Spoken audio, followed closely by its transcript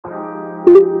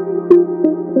Good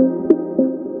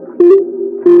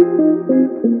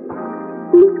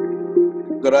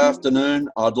afternoon.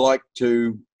 I'd like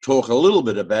to talk a little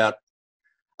bit about,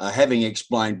 having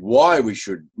explained why we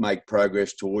should make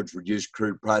progress towards reduced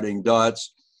crude protein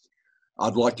diets,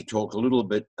 I'd like to talk a little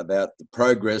bit about the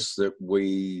progress that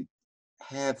we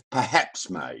have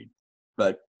perhaps made,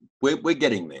 but we're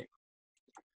getting there.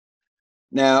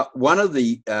 Now, one of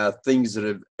the things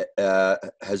that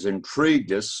has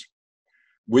intrigued us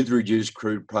with reduced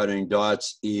crude protein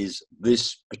diets is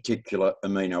this particular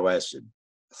amino acid,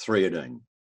 threonine.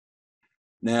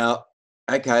 Now,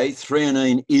 okay,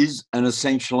 threonine is an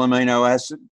essential amino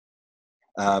acid.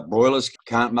 Broilers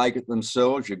can't make it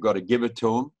themselves. You've got to give it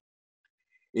to them.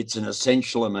 It's an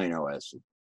essential amino acid.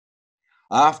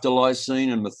 After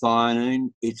lysine and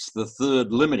methionine, it's the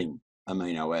third limiting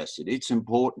amino acid. It's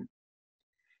important.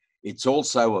 It's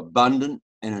also abundant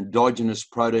in endogenous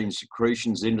protein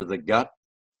secretions into the gut.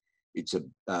 It's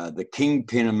the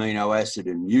kingpin amino acid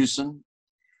in mucin.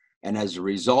 And as a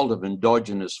result of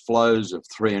endogenous flows of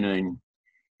threonine,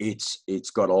 it's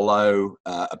got a low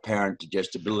apparent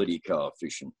digestibility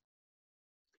coefficient.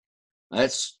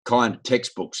 That's kind of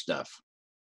textbook stuff.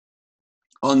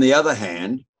 On the other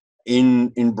hand,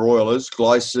 in broilers,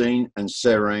 glycine and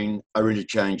serine are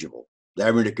interchangeable.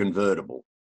 They're interconvertible.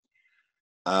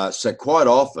 So quite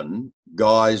often,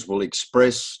 guys will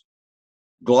express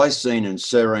glycine and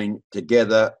serine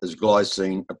together as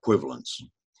glycine equivalents.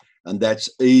 And that's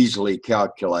easily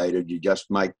calculated. You just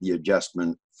make the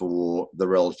adjustment for the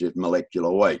relative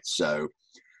molecular weight. So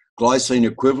glycine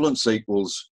equivalence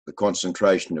equals the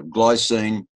concentration of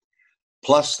glycine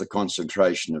plus the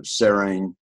concentration of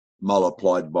serine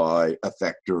multiplied by a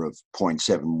factor of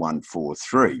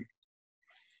 0.7143.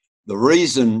 The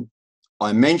reason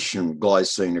I mention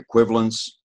glycine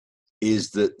equivalence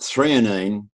is that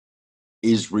threonine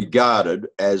is regarded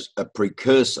as a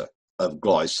precursor of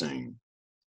glycine,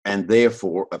 and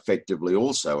therefore effectively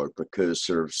also a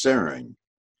precursor of serine.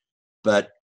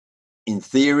 But in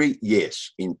theory,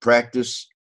 yes. In practice,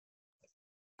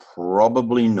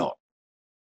 probably not.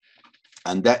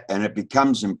 And it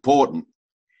becomes important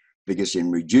because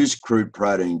in reduced crude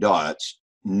protein diets,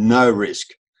 no risk,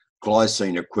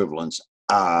 glycine equivalents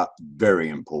are very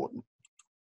important.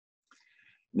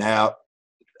 Now,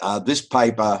 this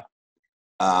paper,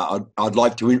 I'd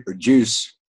like to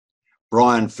introduce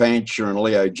Brian Fancher and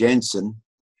Leo Jensen,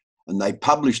 and they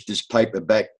published this paper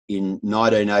back in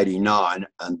 1989,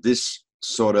 and this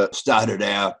sort of started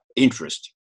our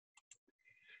interest.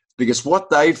 Because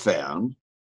what they found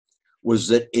was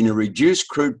that in a reduced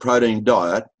crude protein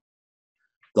diet,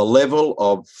 the level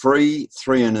of free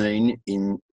threonine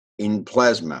in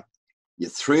plasma,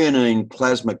 your threonine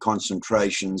plasma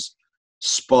concentrations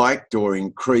spiked or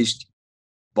increased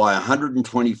by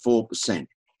 124%.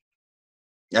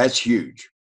 That's huge.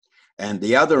 And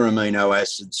the other amino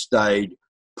acids stayed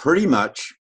pretty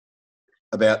much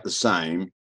about the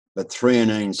same, but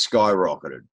threonine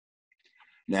skyrocketed.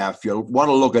 Now, if you want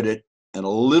to look at it in a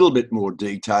little bit more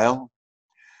detail,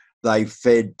 they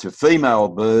fed to female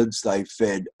birds, they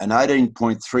fed an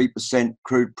 18.3%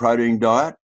 crude protein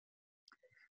diet,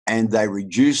 and they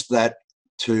reduced that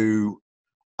to,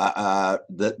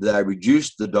 they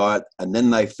reduced the diet, and then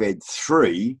they fed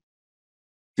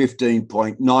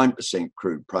 15.9%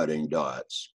 crude protein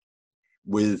diets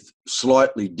with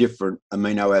slightly different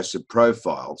amino acid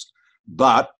profiles,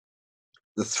 but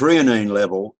the threonine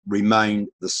level remained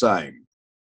the same.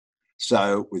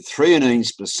 So with threonine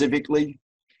specifically,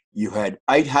 you had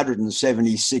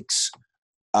 876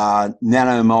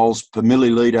 nanomoles per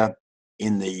milliliter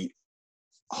in the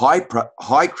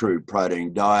high crude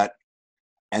protein diet,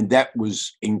 and that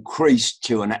was increased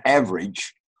to an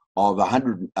average of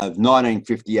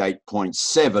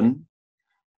 1958.7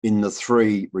 in the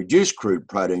 3 reduced crude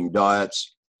protein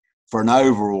diets, for an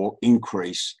overall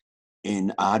increase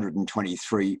in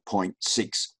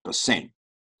 123.6%.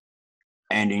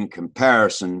 And in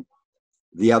comparison,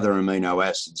 the other amino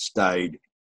acids stayed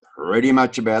pretty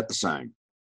much about the same.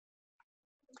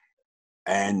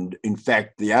 And in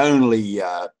fact, the only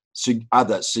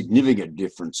other significant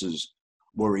differences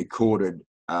were recorded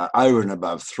over and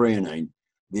above threonine.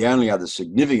 The only other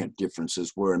significant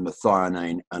differences were in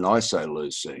methionine and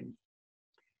isoleucine.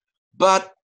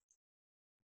 But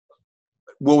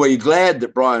well, we're glad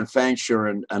that Brian Fancher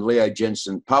and Leo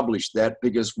Jensen published that,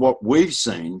 because what we've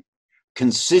seen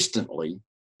consistently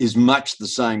is much the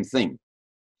same thing.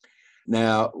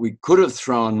 Now, we could have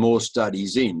thrown more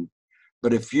studies in,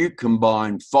 but if you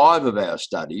combine 5 of our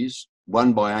studies,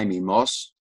 1 by Amy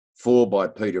Moss, 4 by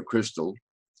Peter Crystal,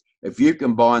 if you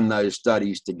combine those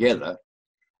studies together,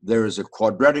 there is a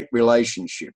quadratic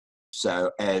relationship.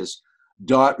 So as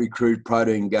dietary crude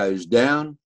protein goes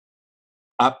down,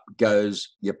 up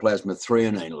goes your plasma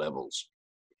threonine levels.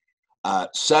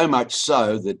 So much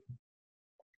so that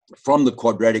from the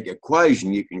quadratic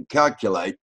equation, you can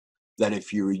calculate that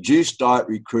if you reduce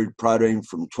dietary crude protein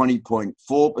from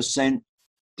 20.4%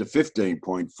 to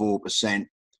 15.4%,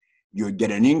 you would get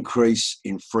an increase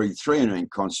in free threonine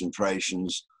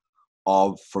concentrations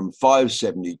of from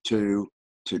 572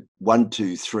 to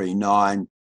 1239,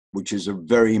 which is a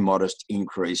very modest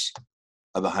increase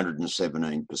of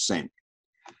 117%.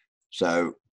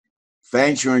 So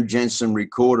Fancher and Jensen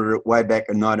recorded it way back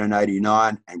in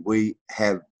 1989, and we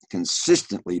have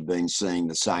consistently been seeing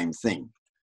the same thing.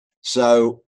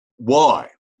 So why?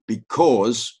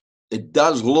 Because it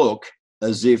does look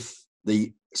as if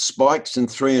the spikes in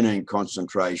threonine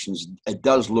concentrations, it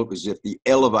does look as if the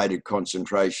elevated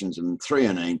concentrations in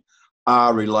threonine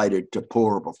are related to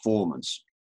poorer performance.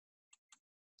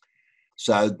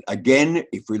 So again,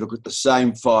 if we look at the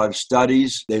same 5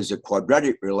 studies, there's a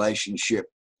quadratic relationship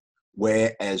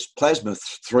where as plasma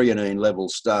threonine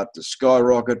levels start to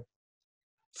skyrocket,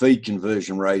 feed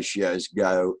conversion ratios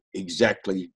go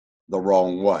exactly the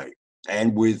wrong way.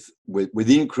 And with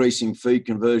increasing feed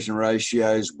conversion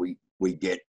ratios, we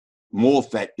get more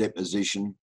fat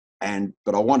deposition.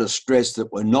 But I want to stress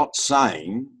that we're not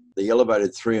saying the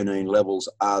elevated threonine levels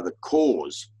are the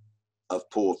cause of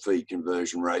poor feed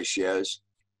conversion ratios,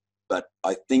 but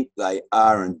I think they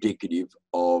are indicative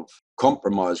of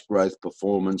compromised growth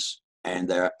performance, and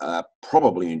they are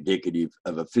probably indicative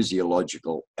of a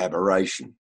physiological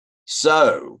aberration.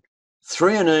 So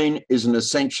threonine is an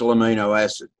essential amino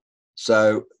acid.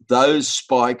 So those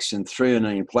spikes in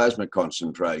threonine plasma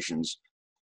concentrations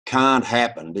can't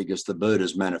happen because the bird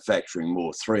is manufacturing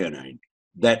more threonine.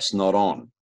 That's not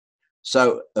on.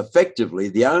 So effectively,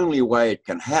 the only way it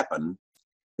can happen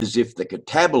is if the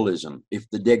catabolism, if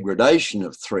the degradation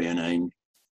of threonine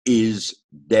is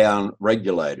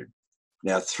down-regulated.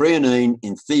 Now, threonine,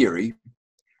 in theory,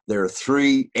 there are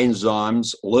 3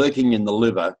 enzymes lurking in the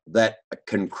liver that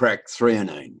can crack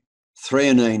threonine.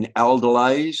 Threonine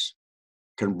aldolase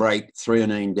can break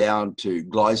threonine down to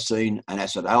glycine and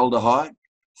acetaldehyde.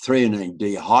 Threonine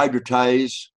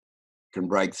dehydratase can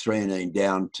break threonine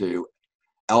down to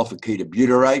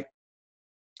alpha-ketobutyrate.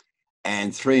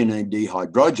 And threonine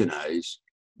dehydrogenase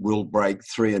will break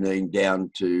threonine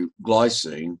down to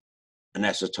glycine and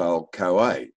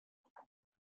acetyl-CoA.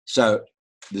 So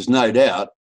there's no doubt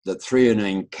that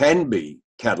threonine can be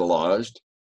catalyzed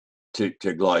to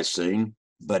glycine,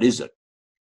 but is it?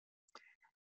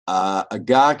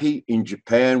 Agaki in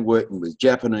Japan, working with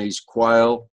Japanese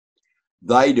quail,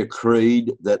 they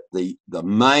decreed that the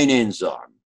main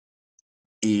enzyme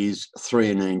is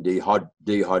threonine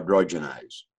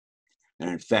dehydrogenase. And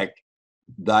in fact,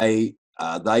 they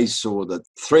saw that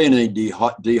threonine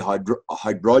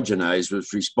dehydrogenase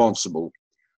was responsible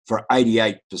for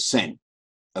 88%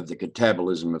 of the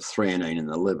catabolism of threonine in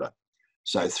the liver.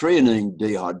 So threonine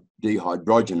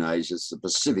dehydrogenase is the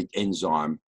specific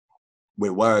enzyme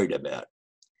we're worried about.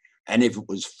 And if it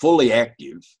was fully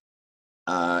active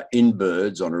in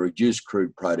birds on a reduced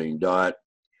crude protein diet,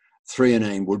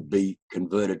 threonine would be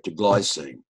converted to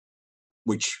glycine,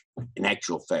 which in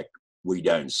actual fact we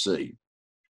don't see.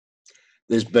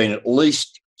 There's been at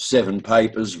least 7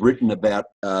 papers written about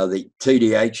the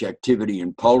TDH activity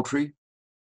in poultry,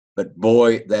 but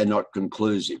boy, they're not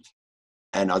conclusive.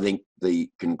 And I think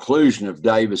the conclusion of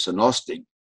Davis and Ostick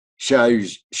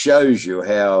shows you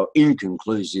how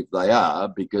inconclusive they are,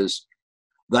 because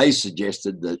they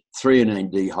suggested that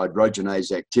threonine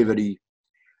dehydrogenase activity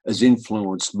is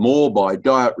influenced more by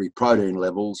dietary protein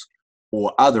levels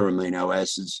or other amino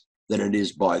acids than it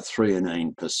is by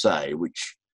threonine per se,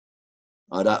 which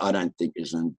I don't think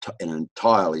is an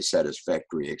entirely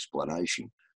satisfactory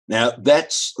explanation. Now,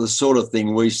 that's the sort of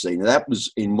thing we see. Now, that was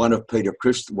in one of Peter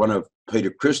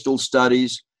Crystal's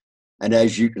studies, and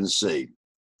as you can see,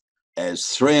 as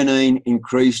threonine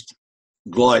increased,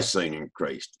 glycine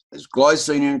increased. As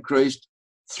glycine increased,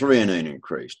 threonine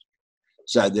increased.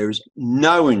 So there is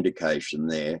no indication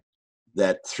there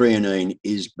that threonine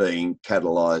is being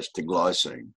catalyzed to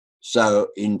glycine. So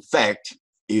in fact,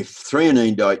 if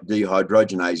threonine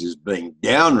dehydrogenase is being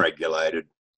downregulated,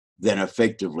 then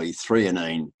effectively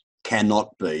threonine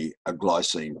cannot be a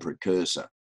glycine precursor.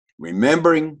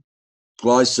 Remembering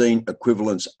glycine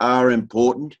equivalents are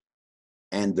important,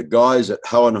 and the guys at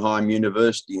Hohenheim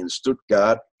University in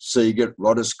Stuttgart, Siegert,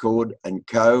 Rodescord and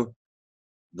co.,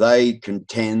 they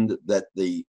contend that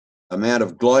the amount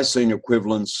of glycine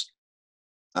equivalents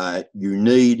you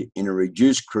need in a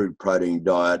reduced crude protein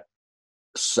diet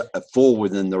fall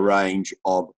within the range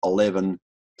of 11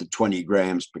 to 20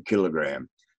 grams per kilogram.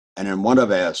 And in one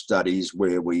of our studies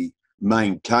where we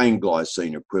maintained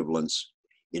glycine equivalents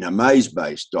in a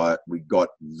maize-based diet, we got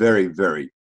very,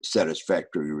 very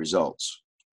satisfactory results.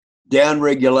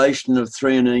 Downregulation of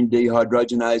threonine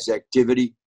dehydrogenase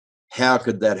activity, how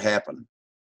could that happen?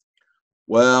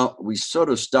 Well, we sort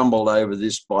of stumbled over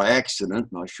this by accident,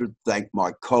 and I should thank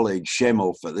my colleague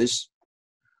Schemmel for this,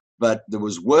 but there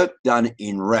was work done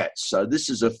in rats. So this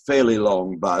is a fairly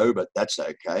long bow, but that's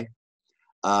okay.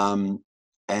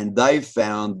 And they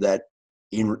found that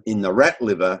in the rat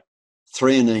liver,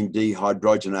 threonine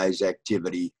dehydrogenase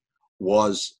activity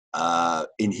was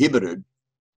inhibited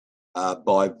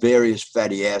by various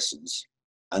fatty acids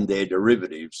and their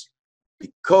derivatives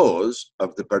because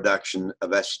of the production of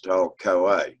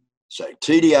acetyl-CoA. So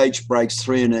TDH breaks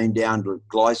threonine down to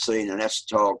glycine and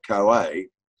acetyl-CoA,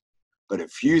 but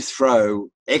if you throw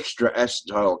extra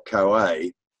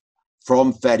acetyl-CoA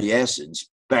from fatty acids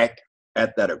back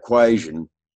at that equation,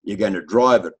 you're going to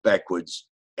drive it backwards,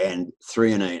 and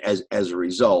threonine, as a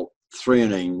result,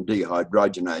 threonine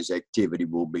dehydrogenase activity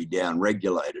will be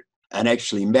downregulated. And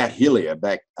actually, Matt Hillier,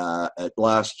 back at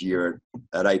last year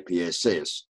at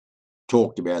APSS,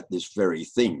 talked about this very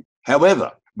thing.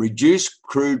 However, reduced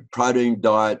crude protein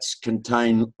diets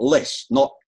contain less,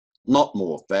 not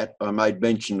more fat. I made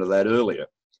mention of that earlier.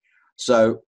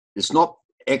 So it's not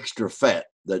extra fat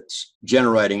that's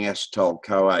generating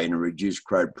acetyl-CoA in a reduced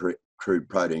crude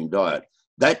protein diet.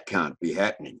 That can't be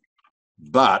happening.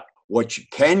 But what you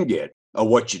can get, or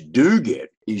what you do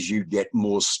get, is you get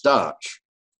more starch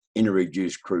in a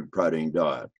reduced crude protein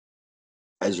diet.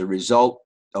 As a result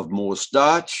of more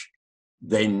starch,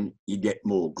 then you get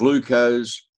more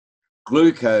glucose.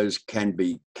 Glucose can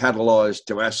be catalyzed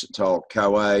to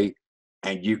acetyl-CoA,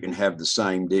 and you can have the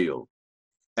same deal.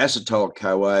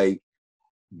 Acetyl-CoA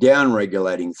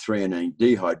downregulating threonine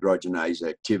dehydrogenase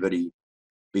activity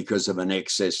because of an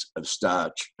excess of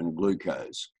starch and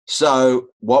glucose. So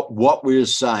what we're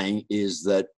saying is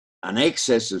that an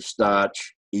excess of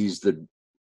starch is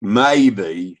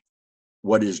maybe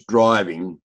what is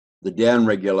driving the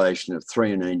downregulation of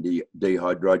threonine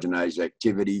dehydrogenase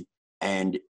activity,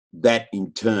 and that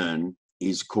in turn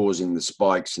is causing the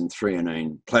spikes in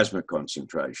threonine plasma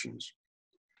concentrations.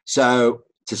 So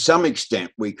to some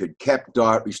extent, we could cap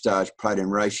dietary starch protein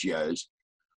ratios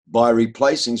by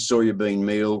replacing soybean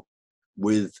meal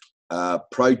with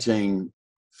protein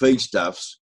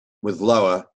feedstuffs with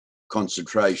lower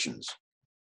concentrations.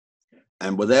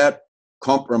 And without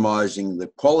compromising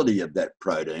the quality of that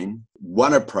protein,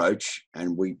 one approach,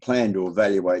 and we plan to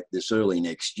evaluate this early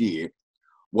next year,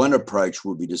 one approach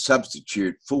will be to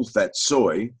substitute full-fat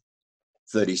soy,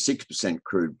 36%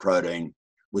 crude protein,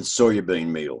 with soybean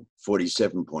meal,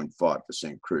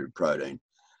 47.5% crude protein,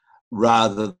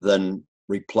 rather than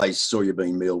replace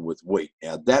soybean meal with wheat.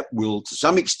 Now, that will, to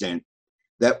some extent,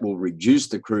 that will reduce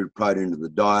the crude protein of the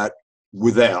diet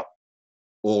without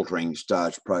altering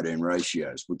starch protein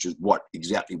ratios, which is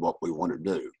exactly what we want to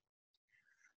do.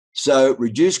 So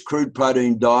reduced crude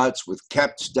protein diets with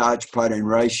capped starch protein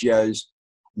ratios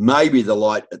may be the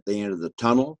light at the end of the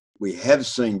tunnel. We have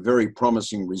seen very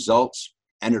promising results,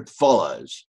 and it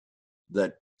follows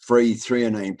that free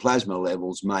threonine plasma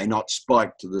levels may not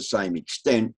spike to the same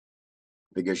extent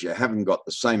because you haven't got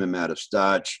the same amount of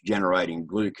starch generating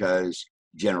glucose,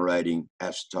 generating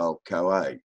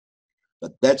acetyl-CoA.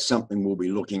 But that's something we'll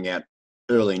be looking at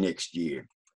early next year.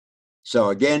 So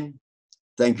again,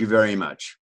 thank you very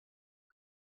much.